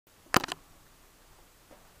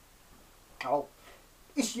Now,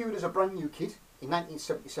 issued as a brand new kit in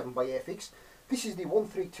 1977 by Airfix. This is the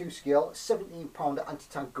 132 scale 17 pounder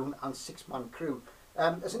anti-tank gun and 6-man crew.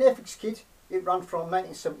 As an Airfix kit, it ran from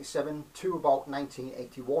 1977 to about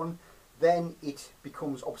 1981. Then it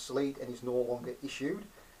becomes obsolete and is no longer issued.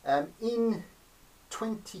 In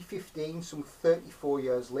 2015, some 34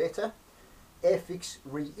 years later, Airfix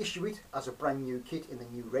reissue it as a brand new kit in the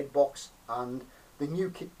new red box, and the new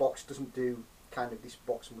kit box doesn't do kind of this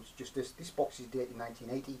box much justice. This box is dated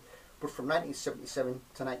 1980, but from 1977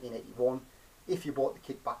 to 1981, if you bought the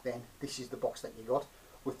kit back then, this is the box that you got,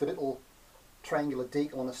 with the little triangular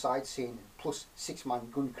decal on the side saying plus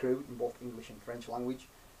 6-man gun crew in both English and French language.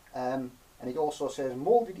 And it also says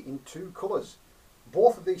moulded in 2 colours.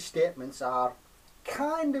 Both of these statements are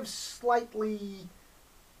kind of slightly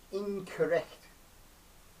incorrect.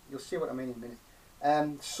 You'll see what I mean in a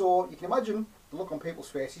minute. So you can imagine the look on people's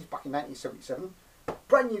faces back in 1977.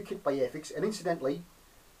 Brand new kit by Airfix, and incidentally,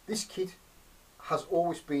 this kit has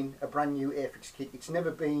always been a brand new Airfix kit. It's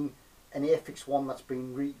never been an Airfix one that's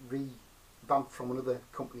been revamped from another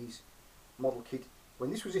company's model kit. When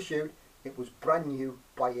this was issued, it was brand new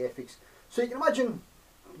by Airfix. So you can imagine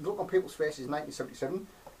the look on people's faces in 1977.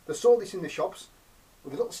 They sold this in the shops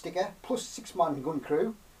with a little sticker plus 6-man gun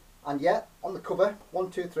crew, and yeah, on the cover 1,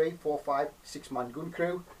 2, 3, 4, 5, 6-man gun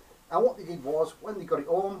crew. And what they did was, when they got it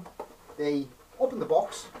home, they opened the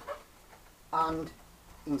box, and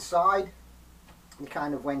inside they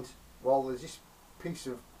kind of went, well, there's this piece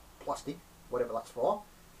of plastic, whatever that's for,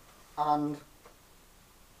 and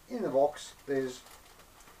in the box there's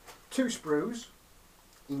 2 sprues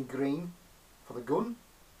in green for the gun,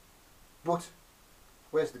 but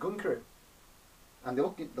where's the gun crew? And they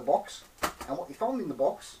looked into the box, and what they found in the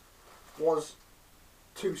box was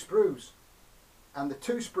 2 sprues, and the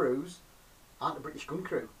 2 sprues aren't a British gun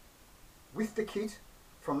crew. With the kit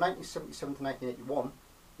from 1977 to 1981,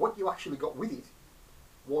 what you actually got with it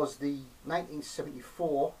was the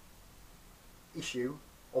 1974 issue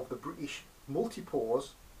of the British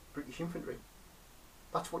multi-pause British Infantry.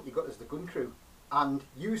 That's what you got as the gun crew, and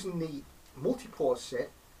using the multi-pause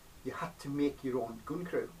set, you had to make your own gun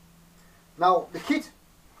crew. Now the kit,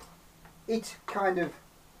 it kind of,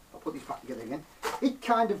 I'll put this back together again, it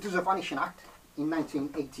kind of does a vanishing act in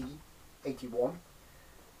 1980-81.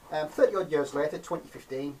 30 odd years later,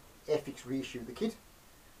 2015, Airfix reissued the kit.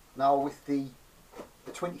 Now with the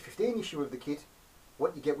 2015 issue of the kit,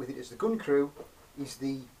 what you get with it as the gun crew is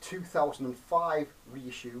the 2005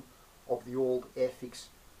 reissue of the old Airfix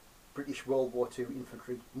British World War II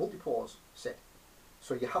Infantry multi-pause set.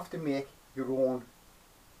 So you have to make your own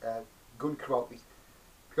gun crew out of it,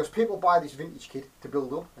 because people buy this vintage kit to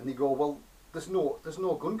build up and they go, well, there's no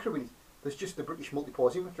gun crew in it, there's just the British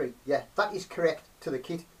multi-pause infantry. Yeah, that is correct to the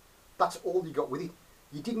kit. That's all you got with it.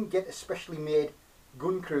 You didn't get a specially made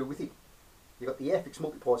gun crew with it. You got the Airfix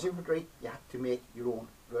multi-pause infantry, you had to make your own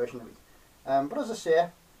version of it. But as I say,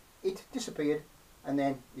 it disappeared and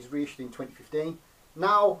then is reissued in 2015.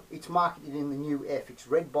 Now it's marketed in the new Airfix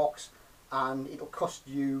red box, and it'll cost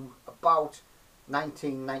you about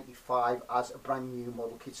 $19.95 as a brand new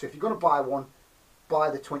model kit. So if you're going to buy one, buy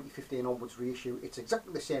the 2015 onwards reissue. It's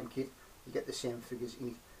exactly the same kit, you get the same figures in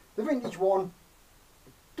it. The vintage one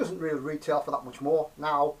doesn't really retail for that much more.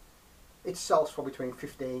 Now it sells for between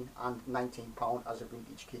 £15 and £19 as a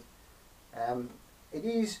vintage kit. It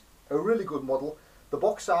is a really good model. The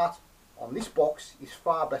box art on this box is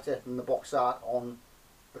far better than the box art on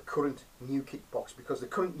the current new kit box, because the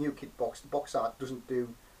current new kit box, the box art doesn't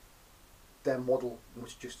do their model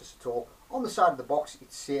much justice at all. On the side of the box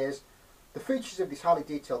it says, the features of this highly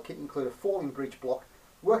detailed kit include a falling breech block,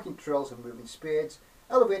 working trails and moving spades,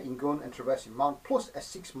 elevating gun and traversing mount, plus a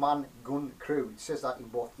 6-man gun crew. It says that in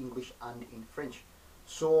both English and in French.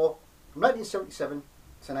 So from 1977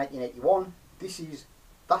 to 1981, this is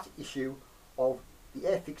that issue of the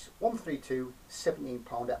Airfix 132 17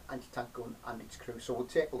 pounder anti-tank gun and its crew. So we'll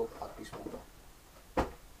take a look at this one.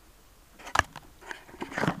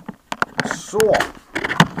 So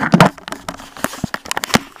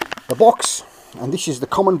the box, and this is the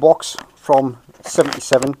common box from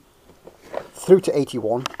 77 through to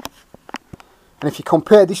 81, and if you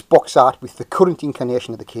compare this box art with the current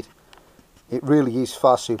incarnation of the kit, it really is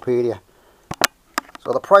far superior.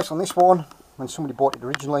 So the price on this one, when somebody bought it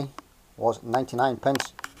originally, was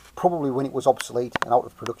 99p, probably when it was obsolete and out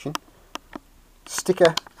of production.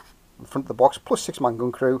 Sticker in front of the box, plus 6-man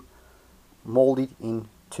gun crew, moulded in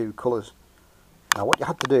 2 colours. Now what you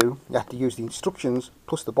had to do, you had to use the instructions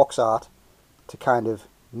plus the box art to kind of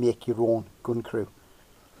make your own gun crew.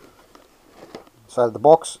 Side of the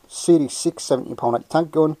box, Series 6 17 pounder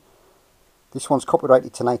anti-tank gun, This one's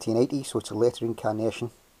copyrighted to 1980, so it's a later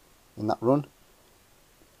incarnation in that run.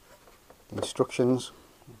 The instructions,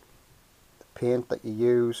 the paint that you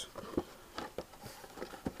use.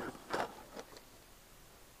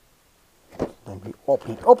 Then we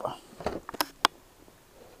open it up,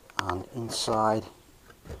 and inside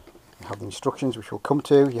you have the instructions, which we'll come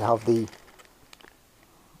to. You have the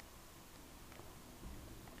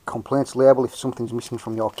complaints label if something's missing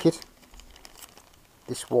from your kit.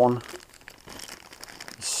 This one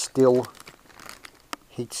is still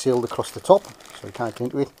heat sealed across the top, so you can't get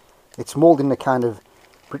into it. It's moulded in a kind of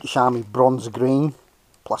British Army bronze green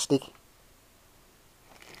plastic.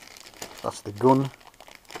 That's the gun.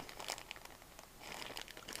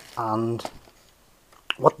 And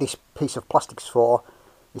what this piece of plastic's for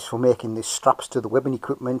is for making the straps to the weapon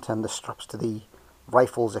equipment and the straps to the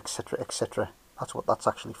rifles, etc, etc. That's what that's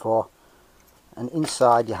actually for. And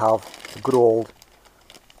inside you have the good old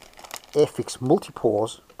Airfix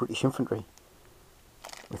multi-pose British infantry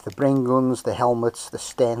with the brain guns, the helmets, the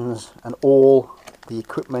stens, and all the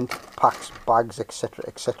equipment, packs, bags, etc,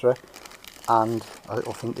 etc, and a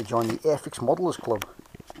little thing to join the Airfix Modelers Club.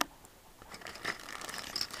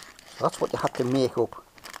 So that's what you had to make up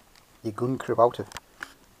your gun crew out of.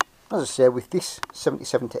 As I say, with this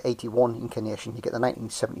 77 to 81 incarnation, you get the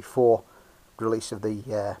 1974 release of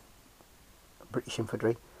the British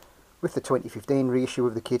Infantry. With the 2015 reissue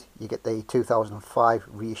of the kit, you get the 2005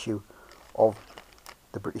 reissue of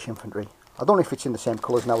the British Infantry. I don't know if it's in the same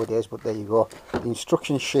colours nowadays, but there you go. The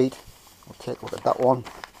instruction sheet, we'll take a look at that one.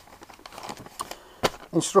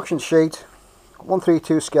 Instruction sheet,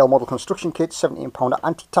 132 scale model construction kit, 17 pounder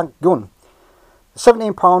anti-tank gun. The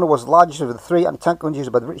 17 pounder was the largest of the three anti-tank guns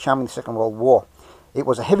used by the British Army in the Second World War. It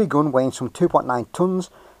was a heavy gun weighing some 2.9 tonnes,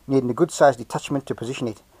 needing a good sized detachment to position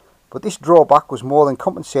it. But this drawback was more than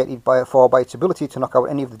compensated by its ability to knock out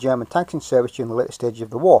any of the German tanks in service during the later stages of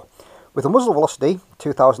the war. With a muzzle velocity,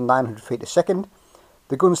 2,900 feet a second,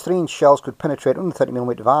 the gun's 3-inch shells could penetrate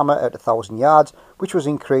 130mm of armour at 1,000 yards, which was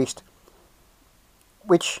increased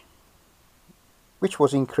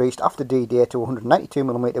after D-Day to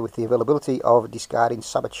 192mm with the availability of discarding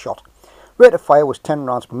sabot shot. Rate of fire was 10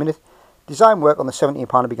 rounds per minute. Design work on the 17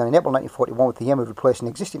 pounder began in April 1941 with the aim of replacing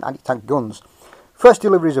existing anti-tank guns. First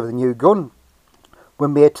deliveries of the new gun were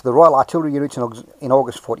made to the Royal Artillery units in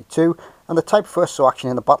August 42, and the type first saw action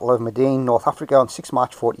in the Battle of Madain, North Africa on 6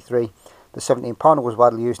 March 43. The 17 pounder was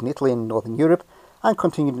widely used in Italy and Northern Europe and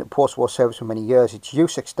continued in post-war service for many years. Its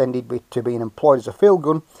use extended to being employed as a field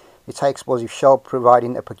gun, its high explosive shell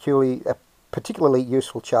providing a particularly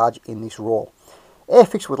useful charge in this role.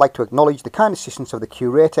 Airfix would like to acknowledge the kind assistance of the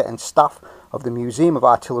curator and staff of the Museum of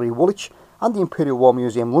Artillery Woolwich and the Imperial War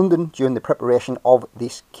Museum London during the preparation of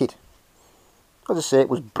this kit. As I say, it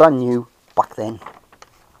was brand new back then.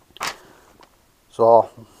 So,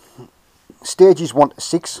 stages 1 to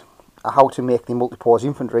 6 are how to make the multi-pose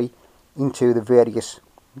infantry into the various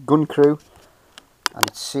gun crew, and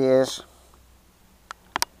it says,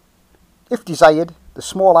 if desired, the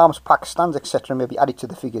small arms pack, stands, etc. may be added to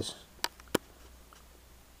the figures.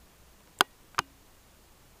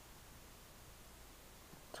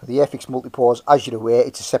 So the Airfix multi-pose, as you're aware,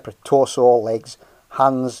 it's a separate torso, legs,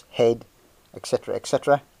 hands, head, etc,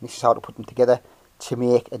 etc. This is how to put them together to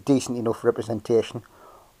make a decent enough representation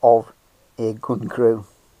of a gun crew.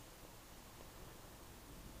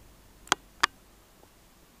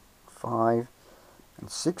 5 and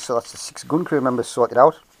 6, so that's the 6 gun crew members sorted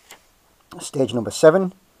out. Stage number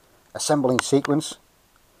 7, assembling sequence,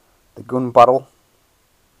 the gun barrel,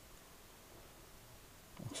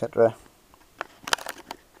 etc.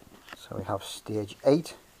 So we have stage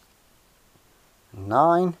 8,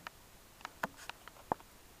 9,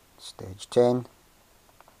 stage 10,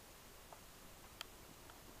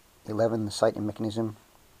 11, the sighting mechanism,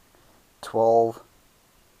 12,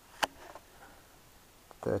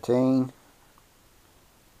 13,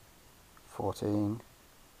 14,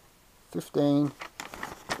 15,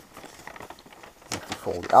 if you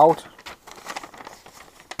fold it out,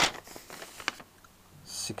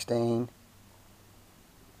 16,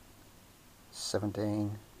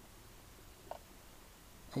 17,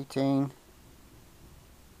 18,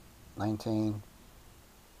 19,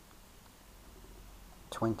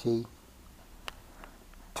 20,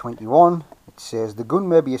 21. It says the gun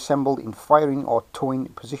may be assembled in firing or towing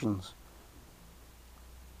positions.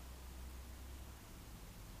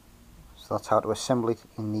 So that's how to assemble it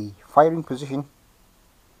in the firing position.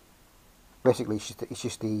 Basically it's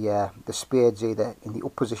just the spades either in the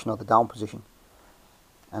up position or the down position,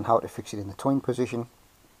 and how to fix it in the towing position.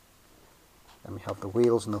 Then we have the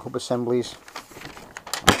wheels and the hub assemblies.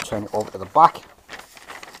 I'll turn it over to the back.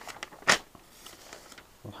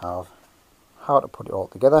 have how to put it all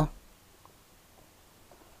together.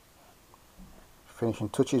 Finishing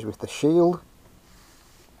touches with the shield.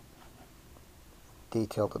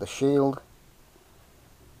 Detail to the shield.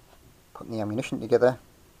 Putting the ammunition together.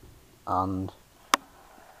 And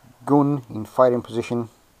gun in firing position.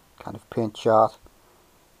 Kind of paint chart.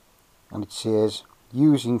 And it says,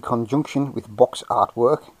 use in conjunction with box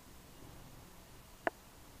artwork.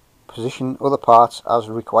 Position other parts as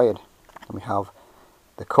required. And we have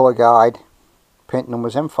the colour guide, paint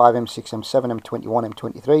numbers M5, M6, M7, M21,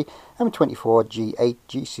 M23, M24, G8,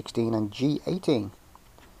 G16 and G18.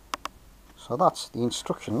 So that's the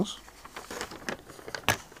instructions,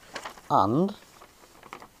 and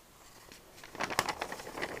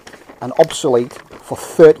an obsolete for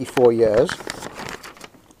 34 years,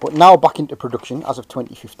 but now back into production as of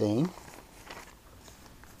 2015.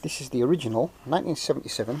 This is the original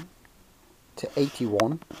 1977 to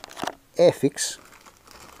 81 Airfix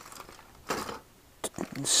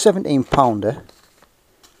 17 pounder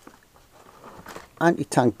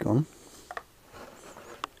anti-tank gun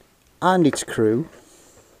and its crew,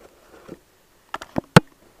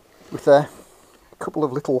 with a couple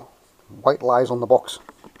of little white lies on the box.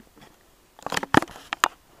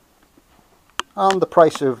 And the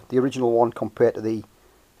price of the original one compared to the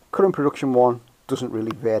current production one doesn't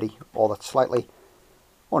really vary all that slightly.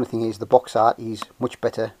 Only thing is the box art is much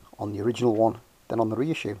better on the original one than on the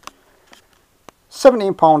reissue.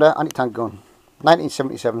 17 pounder anti-tank gun,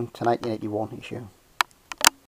 1977 to 1981 issue.